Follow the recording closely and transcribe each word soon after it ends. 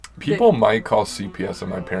People might call CPS on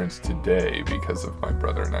my parents today because of my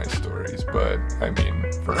brother and I's stories, but I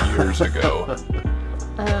mean, from years ago.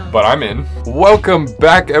 But I'm in. Welcome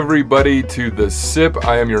back, everybody, to The Sip.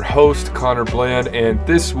 I am your host, Connor Bland, and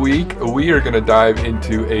this week we are going to dive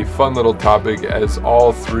into a fun little topic as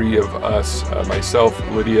all three of us, myself,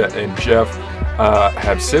 Lydia, and Jeff,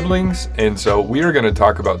 have siblings, and so we are going to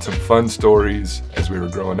talk about some fun stories as we were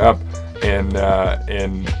growing up, and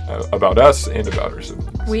about us and about our siblings.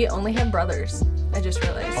 We only have brothers. I just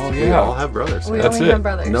realized. Oh, We all have brothers. That's only have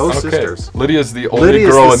brothers. No sisters. Lydia's the only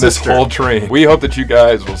girl in this whole train. We hope that you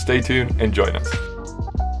guys will stay tuned and join us.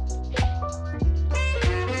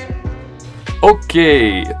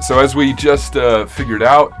 Okay, so as we just figured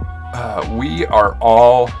out, we are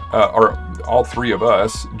all three of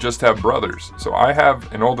us just have brothers. So I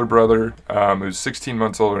have an older brother who's 16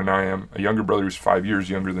 months older than I am, a younger brother who's 5 years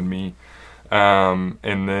younger than me, and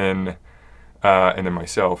then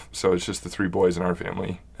myself. So it's just the three boys in our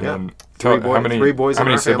family. And then how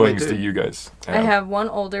many siblings do you guys have? I have one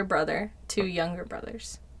older brother, two younger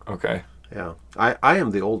brothers. Okay. Yeah, I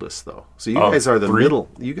am the oldest though, so you guys are the middle.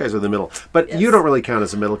 You guys are the middle, but Yes. you don't really count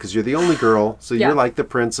as a middle because you're the only girl. So you're like the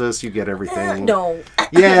princess. You get everything. No.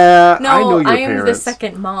 Yeah, No, I know your I am parents. the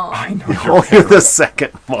second mom. I know Oh, you're the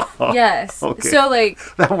second mom. Yes. Okay. So like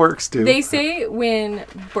That works too. they say when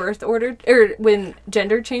birth order or when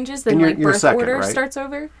gender changes, then And you're- like you're birth second, order right? starts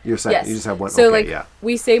over. You're second. Yes. You just have one. So okay, like yeah.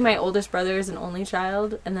 we say my oldest brother is an only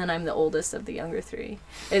child, and then I'm the oldest of the younger three.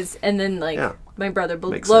 And then like Yeah. my brother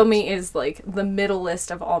Makes below sense. me is like the middle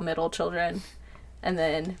list of all middle children, and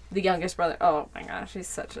then the youngest brother. Oh my gosh, he's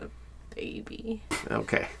such a baby.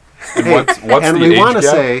 Okay. And what's And the we age want to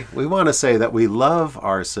gap? say that we love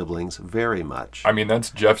our siblings very much. I mean,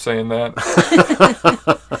 that's Jeff saying that.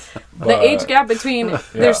 The age gap between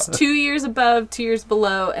there's 2 years above, 2 years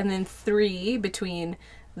below, and then 3 between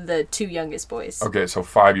the two youngest boys. Okay, so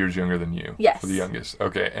 5 years younger than you. Yes. For the youngest.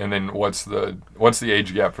 Okay, and then what's the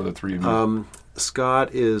age gap for the three of you?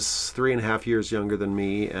 Scott is 3.5 years younger than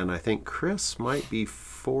me, and I think Chris might be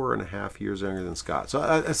 4.5 years younger than Scott.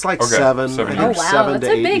 So it's like seven I think years. Oh, wow. 7 That's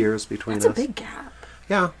to a 8 big- years between That's us. a big gap.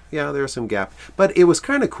 Yeah, there's some gap. But it was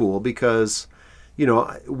kind of cool because, you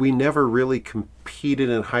know, we never really competed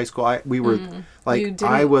in high school. You didn't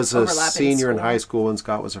I was a overlap in senior in school. high school and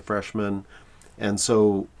Scott was a freshman. And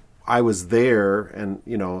so I was there and,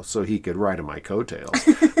 you know, so he could ride on my coattails.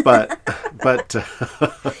 but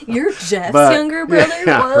You're Jeff's But- younger brother?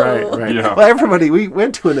 yeah, Whoa. right. Yeah. Well, we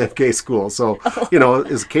went to an FK school, so you know,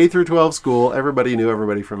 it's K through 12 school. Everybody knew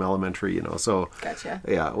everybody from elementary, you know. So Gotcha.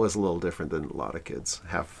 yeah, it was a little different than a lot of kids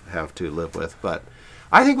have to live with, but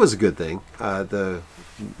I think it was a good thing.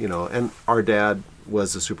 And our dad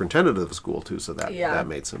was the superintendent of the school too, so that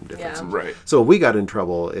made some difference. Yeah. Right. So we got in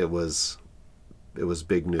trouble. It was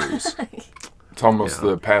big news. It's almost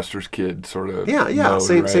the pastor's kid sort of. Yeah, mode,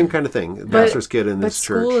 same right? kind of thing. Pastor's kid in But this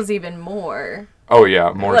church. school is even more. Oh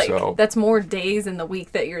yeah, more Like, so. that's more days in the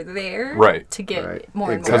week that you're there. Right. To get Right.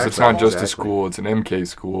 more and Because more. it's not just a Exactly. school; it's an MK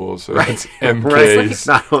school, so Right. it's MK's Right. It's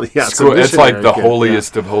not only, it's a school. It's like the missionary kid,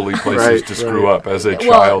 holiest of holy places Right, to screw right. up as a Well,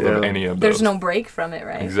 child of yeah. any of those. There's no break from it,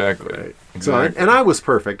 right? Exactly. Right. So, Exactly. and I was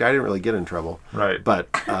perfect. I didn't really get in trouble. Right. But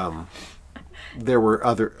there were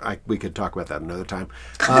other. We could talk about that another time.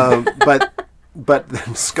 But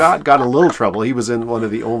then Scott got in a little trouble. He was in one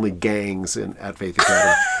of the only gangs at Faith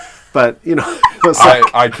Academy. But you know, it was like,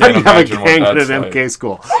 I can't how do you imagine have a gang what at that's an like. MK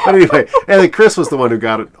school. But anyway, and then Chris was the one who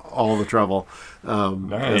got all the trouble as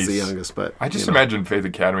Nice. the youngest. But I just you know. imagine Faith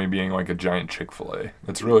Academy being like a giant Chick-fil-A.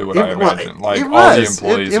 That's really what I It wa- imagine. Like it all was. the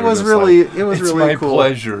employees It are was just really- like, it was it's really my cool."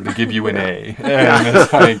 pleasure to give you an A. And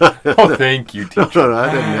it's like, oh, thank you, teacher. No,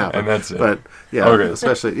 that didn't happen. And that's it. But yeah, Okay.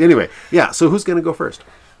 especially anyway. Yeah. So who's going to go first?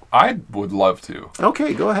 I would love to.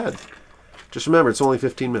 Okay, go ahead. Just remember, it's only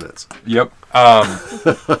 15 minutes. Yep.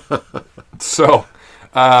 So,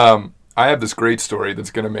 I have this great story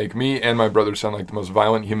that's going to make me and my brother sound like the most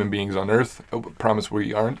violent human beings on earth. I promise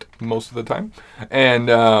we aren't most of the time.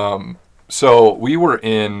 And so we were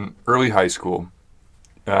in early high school.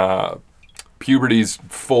 Puberty's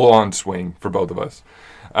full on swing for both of us.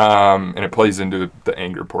 And it plays into the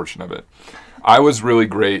anger portion of it. I was really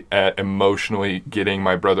great at emotionally getting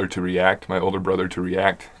my brother to react, my older brother to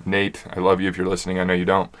react. Nate, I love you if you're listening. I know you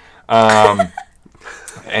don't.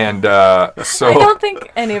 And so I don't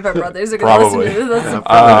think any of our brothers are going to listen to this. That's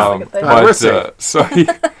probably not a good thing.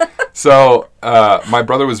 We're But my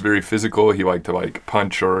brother was very physical. He liked to like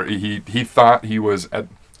punch, or he thought he was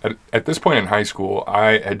at this point in high school.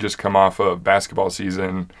 I had just come off of basketball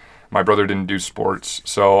season. My brother didn't do sports,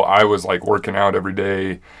 so I was like working out every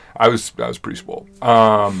day. I was pretty swole.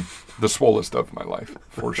 the swollest of my life,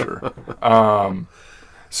 for sure.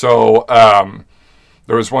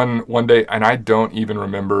 There was one day, and I don't even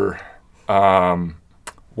remember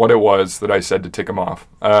what it was that I said to tick him off,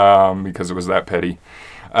 because it was that petty.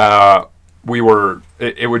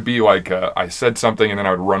 It would be like I said something and then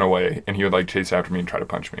I would run away and he would like chase after me and try to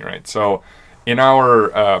punch me, right? So in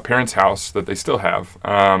our parents' house that they still have,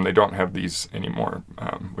 they don't have these anymore,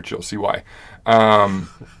 which you'll see why.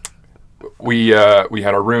 We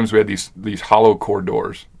had our rooms. We had these hollow core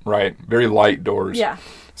doors, right? Very light doors. Yeah.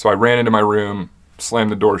 So I ran into my room,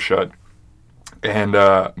 slammed the door shut, and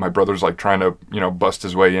my brother's like trying to bust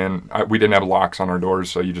his way in. We didn't have locks on our doors,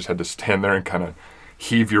 so you just had to stand there and kind of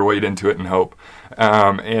heave your weight into it and hope.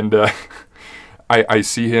 I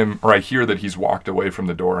see him, or I hear that he's walked away from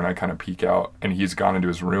the door, and I kind of peek out, and he's gone into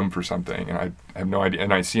his room for something, and I have no idea.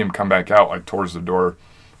 And I see him come back out like towards the door,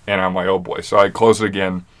 and I'm like, oh boy. So I close it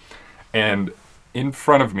again, and in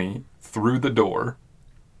front of me, through the door,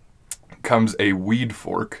 comes a weed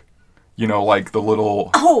fork, like the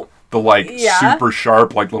little, super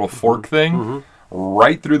sharp, like little fork thing,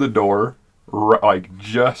 right through the door, like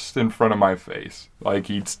just in front of my face. Like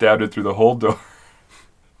he'd stabbed it through the whole door.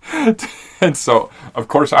 And so, of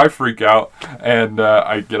course, I freak out, and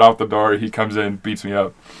I get out the door. He comes in, beats me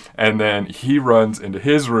up, and then he runs into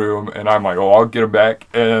his room, and I'm like, oh, I'll get him back.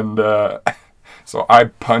 And so I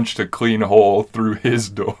punched a clean hole through his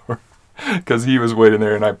door because he was waiting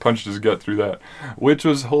there, and I punched his gut through that, which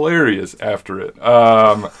was hilarious after it.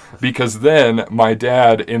 Because then my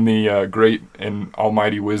dad, in the great and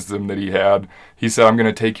almighty wisdom that he had, he said, I'm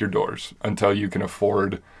going to take your doors until you can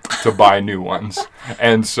afford to buy new ones.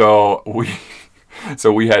 And so we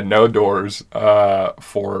had no doors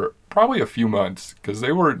for probably a few months, because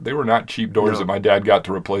they were not cheap doors. That my dad got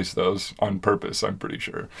to replace those on purpose, I'm pretty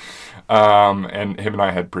sure. And him and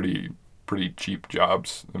I had pretty cheap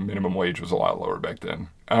jobs. The minimum wage was a lot lower back then.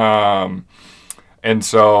 And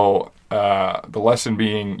so the lesson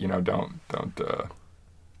being, don't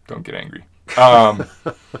get angry.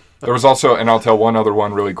 There was also, and I'll tell one other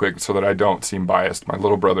one really quick so that I don't seem biased. My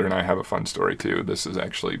little brother and I have a fun story too. This is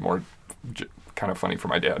actually more kind of funny for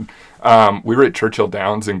my dad. We were at Churchill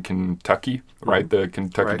Downs in Kentucky, right? The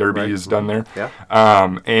Kentucky Derby is done there. Yeah.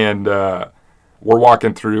 And we're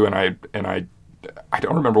walking through, and I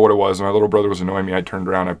don't remember what it was. My little brother was annoying me. I turned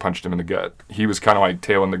around, I punched him in the gut. He was kind of like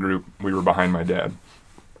tailing the group. We were behind my dad.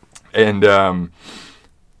 And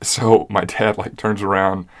so my dad like turns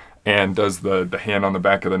around and does the hand on the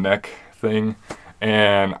back of the neck thing.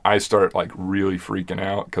 And I start like really freaking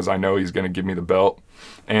out because I know he's going to give me the belt.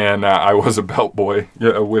 And I was a belt boy,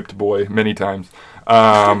 a whipped boy many times,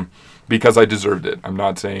 because I deserved it. I'm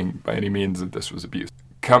not saying by any means that this was abuse.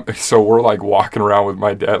 So we're like walking around with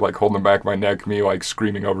my dad, like holding the back of my neck, me like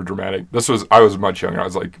screaming over dramatic. I was much younger. I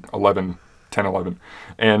was like 11.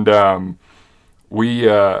 And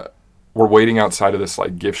we're waiting outside of this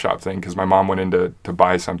like gift shop thing because my mom went in to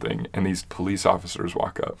buy something, and these police officers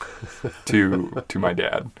walk up to my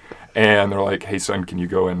dad, and they're like, "Hey son, can you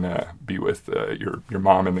go and be with your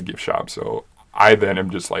mom in the gift shop?" So I then am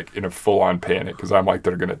just like in a full-on panic because I'm like,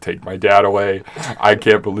 they're gonna take my dad away. I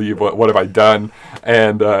can't believe what have I done?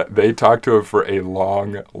 And they talked to him for a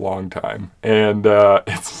long time, and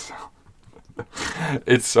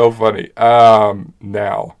it's so funny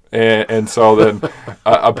now. And so then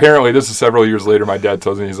apparently this is several years later, my dad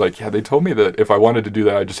tells me, he's like, yeah, they told me that if I wanted to do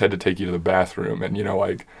that, I just had to take you to the bathroom and,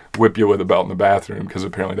 like whip you with a belt in the bathroom, because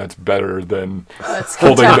apparently that's better than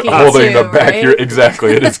holding the back. Right?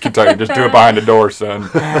 Exactly. It is Kentucky. Just do it behind the door, son.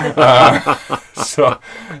 So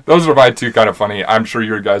those are my two kind of funny. I'm sure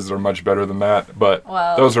your guys are much better than that, but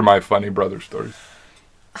those are my funny brother stories.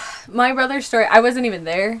 My brother's story, I wasn't even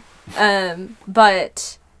there.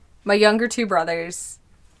 But my younger two brothers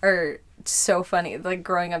are so funny. Like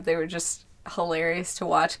growing up, they were just hilarious to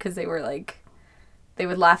watch because they were like, they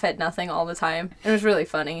would laugh at nothing all the time. It was really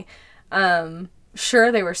funny.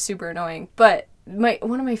 Sure, they were super annoying, but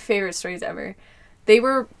one of my favorite stories ever. They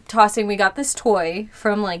were tossing. We got this toy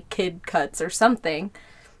from like Kid Cuts or something,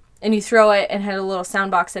 and you throw it and had a little sound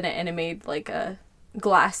box in it, and it made like a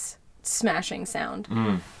glass smashing sound.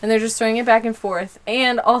 And they're just throwing it back and forth.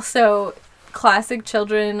 And also, classic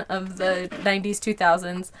children of the 90s,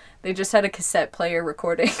 2000s, they just had a cassette player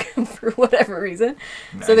recording for whatever reason.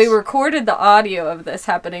 Nice. So they recorded the audio of this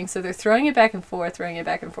happening. So they're throwing it back and forth.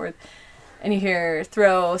 And you hear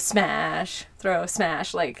throw, smash,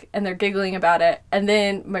 like, and they're giggling about it. And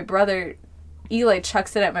then my brother Eli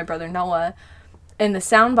chucks it at my brother Noah. and the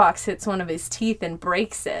sound box hits one of his teeth and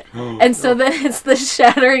breaks it. And so then it's the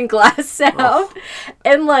shattering glass sound.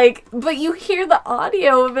 And like, but you hear the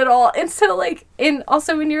audio of it all. And so like, and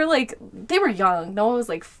also when you're like, they were young. Noah was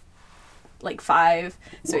like 5.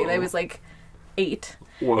 So Eli was like 8.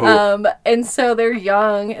 Whoa. And so they're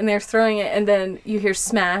young and they're throwing it, and then you hear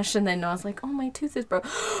smash, and then Noah's like, oh, my tooth is broke.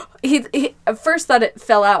 He at first thought it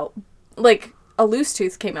fell out, like a loose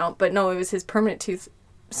tooth came out, but no, it was his permanent tooth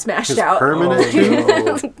smashed out. Permanent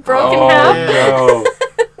tooth? Broken Oh, half. no.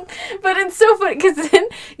 But it's so funny because then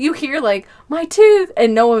you hear like, my tooth,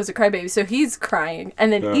 and Noah was a crybaby, so he's crying,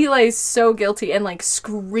 and then Eli's so guilty and like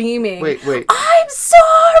screaming, Wait. I'm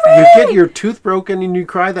sorry! You get your tooth broken and you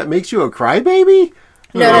cry? That makes you a crybaby?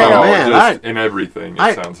 No. man, Just in everything,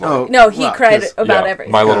 it sounds like. No, he cried 'cause- about yeah,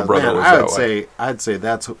 everything. my little brother man, was that way. I'd say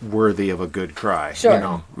that's worthy of a good cry. Sure. You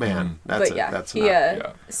know, man, that's But yeah, that's he, not.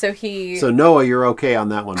 Yeah. So Noah, you're okay on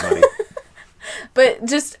that one, buddy. But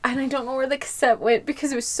just, and I don't know where the cassette went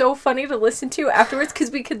because it was so funny to listen to afterwards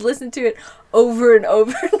because we could listen to it over and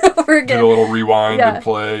over and over Did again. a little rewind Yeah. and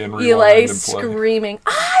play and rewind Eli and play. screaming,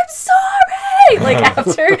 I'm sorry! Like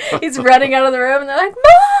after he's running out of the room and they're like,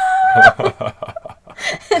 Mom!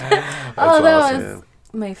 Oh, that awesome. was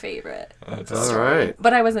my favorite. That's All right.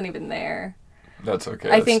 But I wasn't even there. That's okay.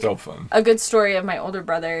 I That's think still fun. a good story of my older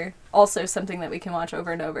brother, also something that we can watch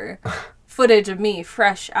over and over. Footage of me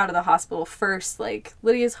fresh out of the hospital first, like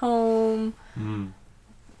Lydia's home.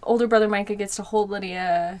 Older brother Micah gets to hold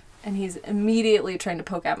Lydia, and he's immediately trying to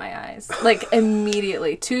poke at my eyes. Like,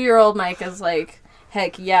 immediately. 2-year-old Micah's like,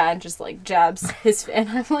 heck yeah, and just like jabs his, and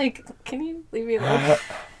I'm like, can you leave me alone?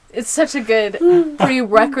 It's such a good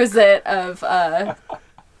prerequisite of our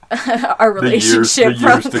relationship. The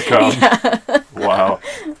years to come. Yeah. Wow.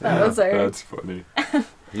 That was our... That's funny.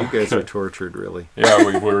 You guys are tortured, really. Yeah,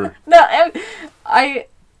 we were. No, I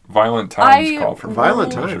Violent times call for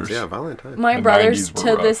Violent measures. times, yeah, violent times. my The brothers 90s were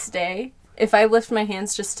to rough. this day, if I lift my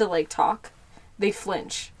hands just to like talk, they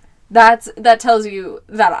flinch. That tells you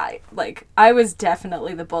that I was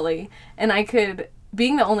definitely the bully, and I could,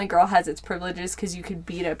 being the only girl has its privileges because you could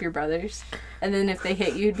beat up your brothers, and then if they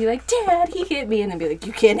hit you, you'd be like, Dad, he hit me, and they'd be like,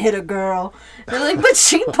 you can't hit a girl. And they're like, but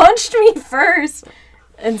she punched me first.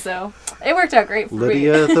 And so it worked out great for me.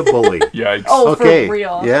 Lydia the bully. Yikes. Oh, Okay. for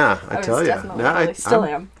real. Yeah, I was tell you. definitely bully. Still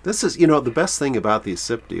am. This is, the best thing about these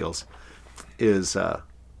SIP deals is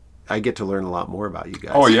I get to learn a lot more about you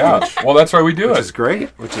guys. Oh, yeah. Well, that's why we do Which it. is great.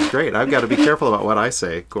 I've got to be careful about what I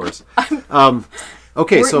say, of course.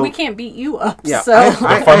 Okay, so we can't beat you up. yeah, So. The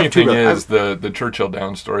funny have two thing brothers. is, the Churchill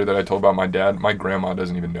Downs story that I told about my dad, my grandma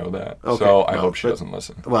doesn't even know that. Okay, So I well, hope she but- doesn't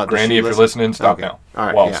listen. well, does Granny, she if listen? you're listening, stop Okay. now. All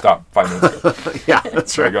right, Well, yeah. stop 5 minutes ago. yeah,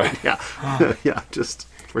 that's right. Go ahead. Yeah, yeah. Just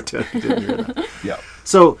pretend you didn't hear that. Yeah.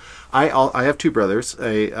 So I have 2 brothers,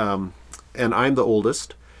 and I'm the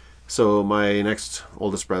oldest. So my next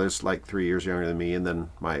oldest brother's like 3 years younger than me, and then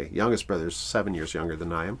my youngest brother's 7 years younger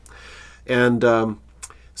than I am. And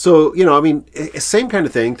so same kind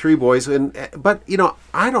of thing, 3 boys, but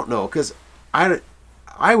I don't know, because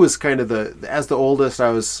I was kind of as the oldest,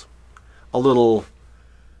 I was a little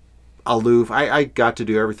aloof. I got to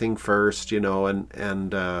do everything first,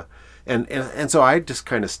 and so I just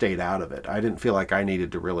kind of stayed out of it. I didn't feel like I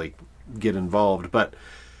needed to really get involved, but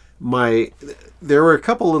there were a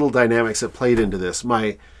couple little dynamics that played into this.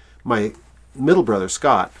 My middle brother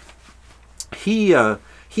Scott, he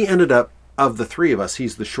ended up, of the 3 of us,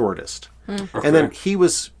 he's the shortest, and then he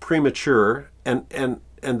was premature, and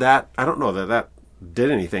that, I don't know that did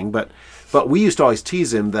anything, but we used to always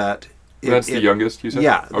tease him that. That's the youngest, you said?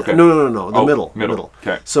 Yeah. Okay. No. The middle. Middle.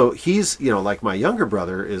 Okay. So he's, like my younger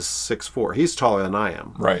brother is 6'4". He's taller than I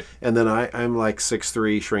am. Right. And then I'm like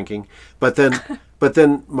 6'3", shrinking. But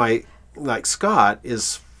then my, like, Scott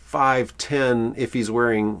is 5'10" if he's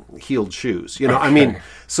wearing heeled shoes.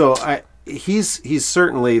 So he's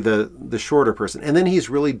certainly the shorter person. And then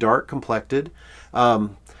he's really dark complected.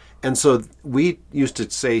 And so we used to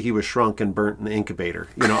say he was shrunk and burnt in the incubator,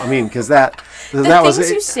 because that was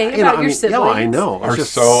things you say about your siblings I know, Are it's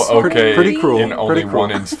just so okay pretty cruel, in only pretty cruel.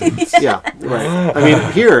 one instance. Yeah,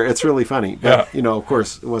 right. Here it's really funny, but of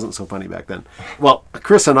course, it wasn't so funny back then. Well,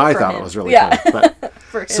 Chris and I thought him. it was really Yeah. funny, but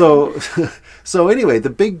For him. so anyway,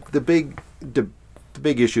 the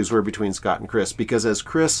big issues were between Scott and Chris, because as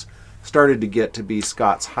Chris started to get to be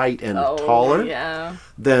Scott's height and taller, Yeah.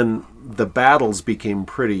 then the battles became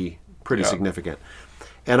pretty significant.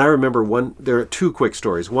 And I remember there are 2 quick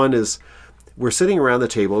stories. One is, we're sitting around the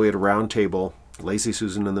table. We had a round table, Lazy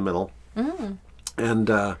Susan in the middle. And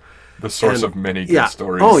The source of many good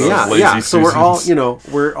stories. Oh, those yeah, lazy yeah. So Susans.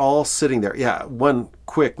 we're all sitting there. Yeah, one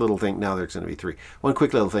quick little thing. Now there's going to be 3. One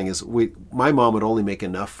quick little thing is my mom would only make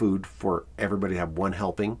enough food for everybody to have one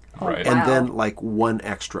helping. Right. And Wow. then like one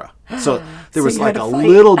extra. So there So was you like had a to fight.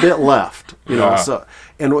 little bit left, Yeah. So,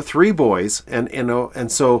 and with 3 boys,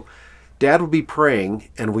 and so Dad would be praying,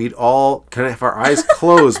 and we'd all kind of have our eyes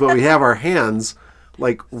closed, but we have our hands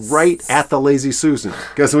like right at the lazy Susan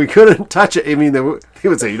because we couldn't touch it. I mean, he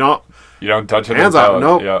would say, You don't touch it. hands until up,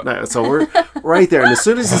 nope. Yeah. No. So we're right there, and as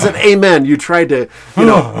soon as he said amen, you tried to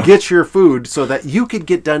get your food so that you could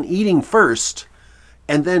get done eating first,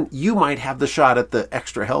 and then you might have the shot at the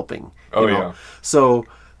extra helping. Oh, yeah. So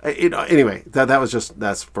anyway,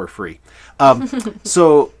 that's for free.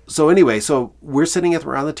 So anyway, so we're sitting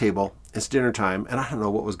around the table. It's dinner time, and I don't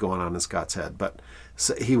know what was going on in Scott's head, but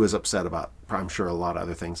he was upset about, I'm sure, a lot of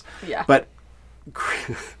other things. Yeah. But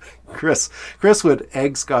Chris would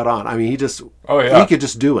egg Scott on. I mean, he just he could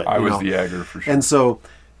just do it. I you was know? the egger for sure. And so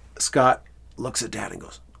Scott looks at Dad and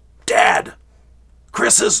goes, "Dad,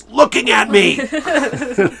 Chris is looking at me."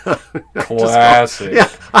 Classic. Yeah,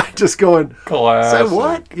 I'm just going, Classic. "Say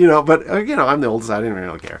what?" But I'm the oldest. I didn't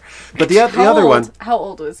really care. But the other one, How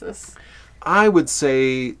old was this? I would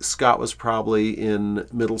say Scott was probably in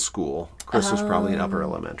middle school. Chris was probably in upper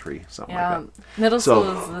elementary, something Yeah, like that. middle So,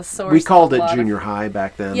 school is the source. We called of it a lot of- junior high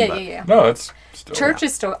back then. Yeah, but yeah. No, it's still. Church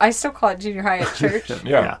is still. I still call it junior high at church.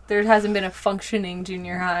 Yeah. There hasn't been a functioning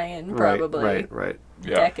junior high in probably Right. a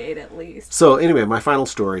Yeah. decade at least. So anyway, my final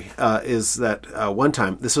story is that one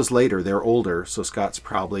time, this was later, they're older, so Scott's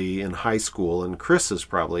probably in high school and Chris is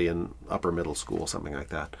probably in upper middle school, something like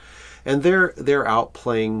that. And they're out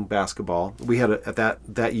playing basketball. We had at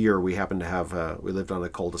that year we happened to have we lived on a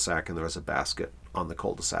cul-de-sac and there was a basket on the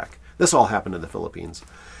cul-de-sac. This all happened in the Philippines.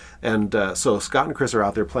 And so Scott and Chris are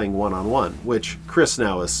out there playing one-on-one, which Chris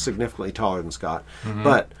now is significantly taller than Scott.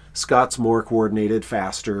 But Scott's more coordinated,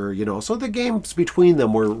 faster, so the games between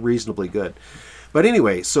them were reasonably good. But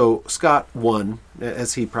anyway, so Scott won,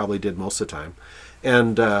 as he probably did most of the time.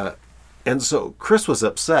 And so Chris was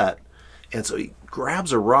upset, and so he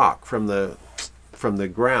grabs a rock from the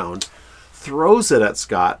ground, throws it at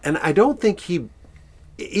Scott, and I don't think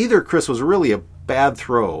either Chris was really a bad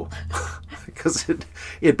throw because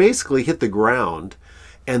it basically hit the ground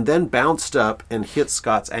and then bounced up and hit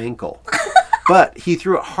Scott's ankle. But he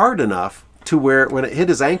threw it hard enough to where when it hit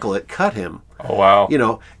his ankle, it cut him. Oh,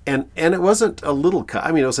 wow. And it wasn't a little cut.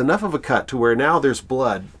 I mean, it was enough of a cut to where now there's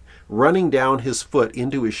blood running down his foot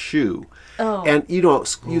into his shoe. Oh. And,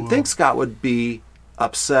 you'd think Scott would be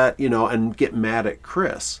upset, and get mad at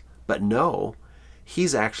Chris. But no,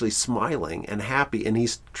 he's actually smiling and happy. And he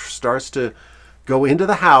starts to go into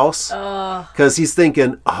the house because he's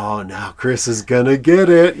thinking, oh, now Chris is going to get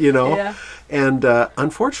it, Yeah. And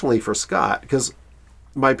unfortunately for Scott, because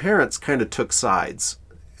my parents kind of took sides.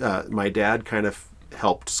 My dad kind of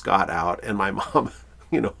helped Scott out, and my mom,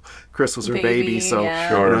 Chris was her baby, so yeah.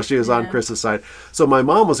 Sure. she was on Chris's side. So my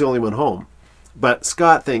mom was the only one home. But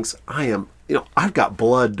Scott thinks, I've got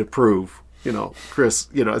blood to prove, Chris,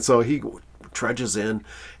 so he trudges in,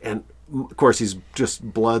 and of course he's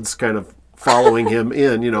just blood's kind of following him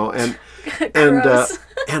in,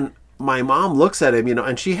 and my mom looks at him,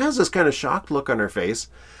 and she has this kind of shocked look on her face,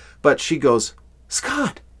 but she goes,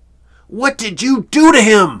 "Scott, what did you do to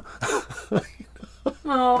him?"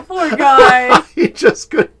 Oh, poor guy. He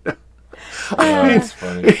just couldn't. That's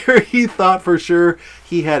funny. He thought for sure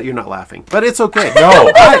he had. You're not laughing, but it's okay.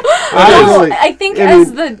 No. I think I as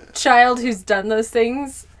mean- the child who's done those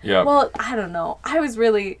things, Yeah. well, I don't know. I was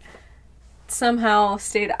really somehow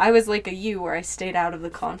I was like a you where I stayed out of the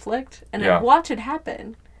conflict and Yeah. I'd watch it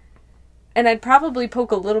happen. And I'd probably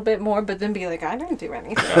poke a little bit more, but then be like, I didn't do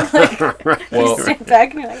anything. Well, You stand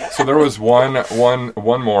back and you're like, so there was one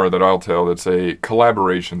more that I'll tell that's a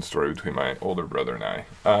collaboration story between my older brother and I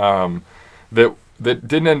that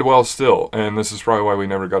didn't end well still, and this is probably why we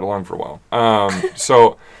never got along for a while.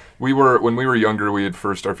 So when we were younger,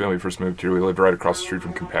 our family first moved here. We lived right across the street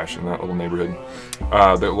from Compassion, that little neighborhood,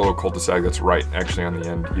 that little cul-de-sac that's right actually on the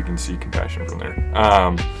end. You can see Compassion from there.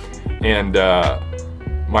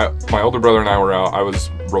 My older brother and I were out. I was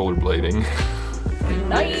rollerblading.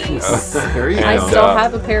 nice. There you I go. still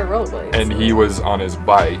have a pair of rollerblades. And he was on his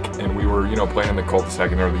bike, and we were, playing in the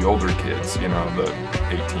cul-de-sac, and there were the older kids, the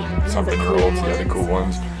 18-something-year-olds, the cool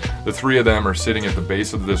ones. The 3 of them are sitting at the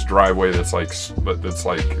base of this driveway that's like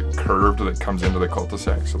curved that comes into the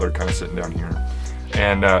cul-de-sac, so they're kind of sitting down here.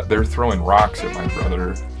 And they're throwing rocks at my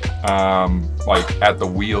brother, at the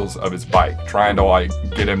wheels of his bike, trying to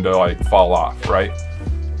get him to fall off, right?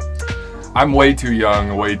 I'm way too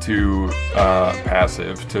young, way too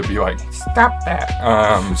passive to be like, stop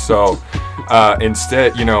that. So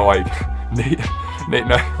instead, you know, like Nate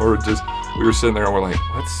and I we were sitting there and we're like,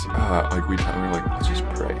 let's we were like, let's just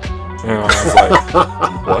pray. And I was like,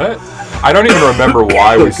 what? I don't even remember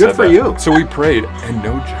why we said that. Good for you. So we prayed, and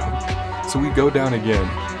no joke. So we go down again,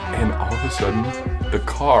 and all of a sudden, the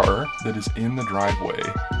car that is in the driveway,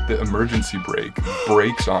 the emergency brake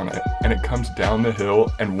breaks on it, and it comes down the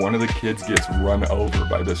hill, and one of the kids gets run over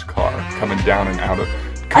by this car coming down and out of.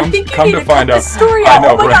 I think you need to cut this story out.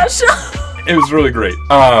 Oh my gosh. It was really great.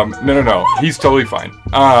 No. He's totally fine.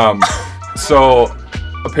 So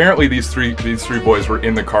apparently these three boys were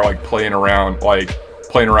in the car, like playing around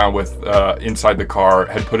with inside the car,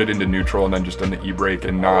 had put it into neutral and then just done the e-brake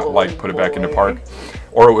and not put it back into park,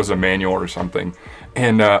 or it was a manual or something.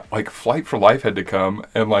 And Flight for Life had to come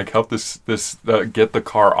and help this get the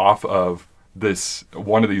car off of this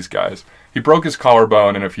one of these guys. He broke his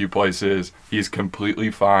collarbone in a few places. He's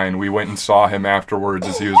completely fine. We went and saw him afterwards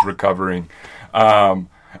as he was recovering, and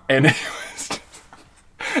it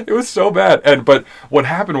was so bad. But what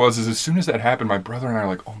happened was as soon as that happened, my brother and I are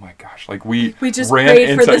like, oh my gosh, we just ran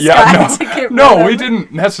prayed into for this guy to get rid we of.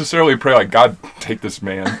 didn't necessarily pray like, God, take this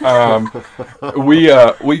man.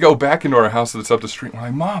 We go back into our house that's up the street. We're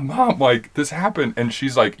like, Mom, this happened, and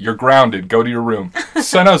she's like, you're grounded. Go to your room.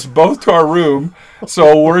 Sent us both to our room.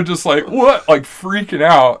 So we're just like, what? Freaking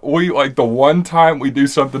out. We the one time we do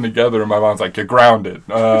something together, and my mom's like, you're grounded.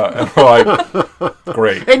 And we're like,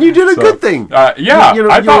 great. And you did a good thing. Yeah,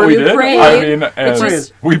 I thought we did. prayed. I mean,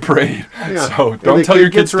 we prayed. Yeah. So don't tell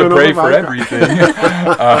your kids to pray for everything.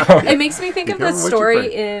 It makes me think of the careful what you story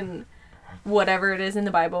pray. in whatever it is in the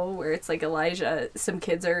Bible where it's like Elijah, some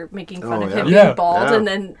kids are making fun of him Yeah. being bald, Yeah. and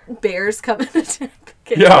then bears come in and attack the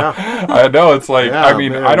kid. Yeah, I know. It's I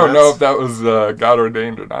don't know if that was God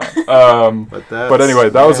ordained or not. But anyway,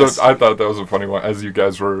 I thought that was a funny one. As you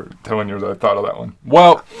guys were telling yours, I thought of that one.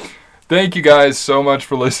 Well, thank you guys so much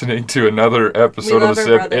for listening to another episode of The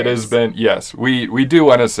Sip. It has been, yes, we do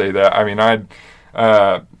want to say that. I mean,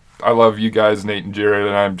 I love you guys, Nate and Jared,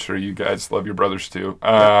 and I'm sure you guys love your brothers too.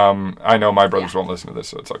 I know my brothers won't listen to this,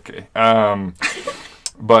 so it's okay.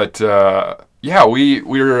 But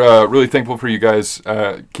we're really thankful for you guys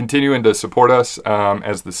continuing to support us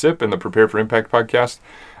as The Sip and the Prepare for Impact podcast.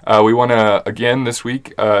 We want to, again, this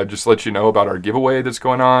week, just let you know about our giveaway that's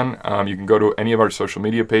going on. You can go to any of our social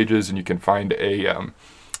media pages, and you can find a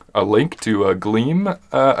link to a Gleam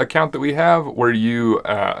account that we have, where you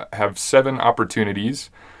have 7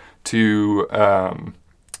 opportunities to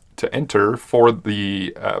enter for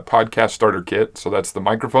the podcast starter kit. So that's the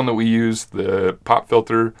microphone that we use, the pop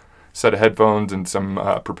filter, set of headphones, and some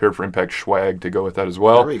Prepare for Impact swag to go with that as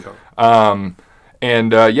well. There you go.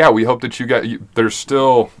 We hope that you guys, there's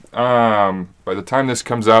still, by the time this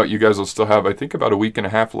comes out, you guys will still have, I think, about a week and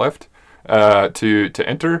a half left to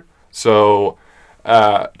enter. So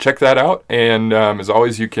check that out. And as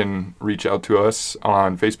always, you can reach out to us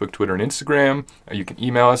on Facebook, Twitter, and Instagram. You can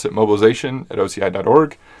email us at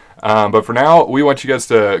mobilization@oci.org. But for now, we want you guys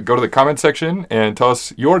to go to the comment section and tell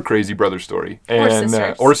us your crazy brother story.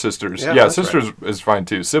 Or sisters. Yeah, sisters is fine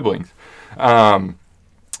too. Siblings. And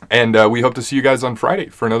we hope to see you guys on Friday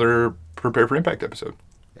for another Prepare for Impact episode.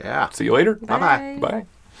 Yeah. See you later. Bye-bye. Bye.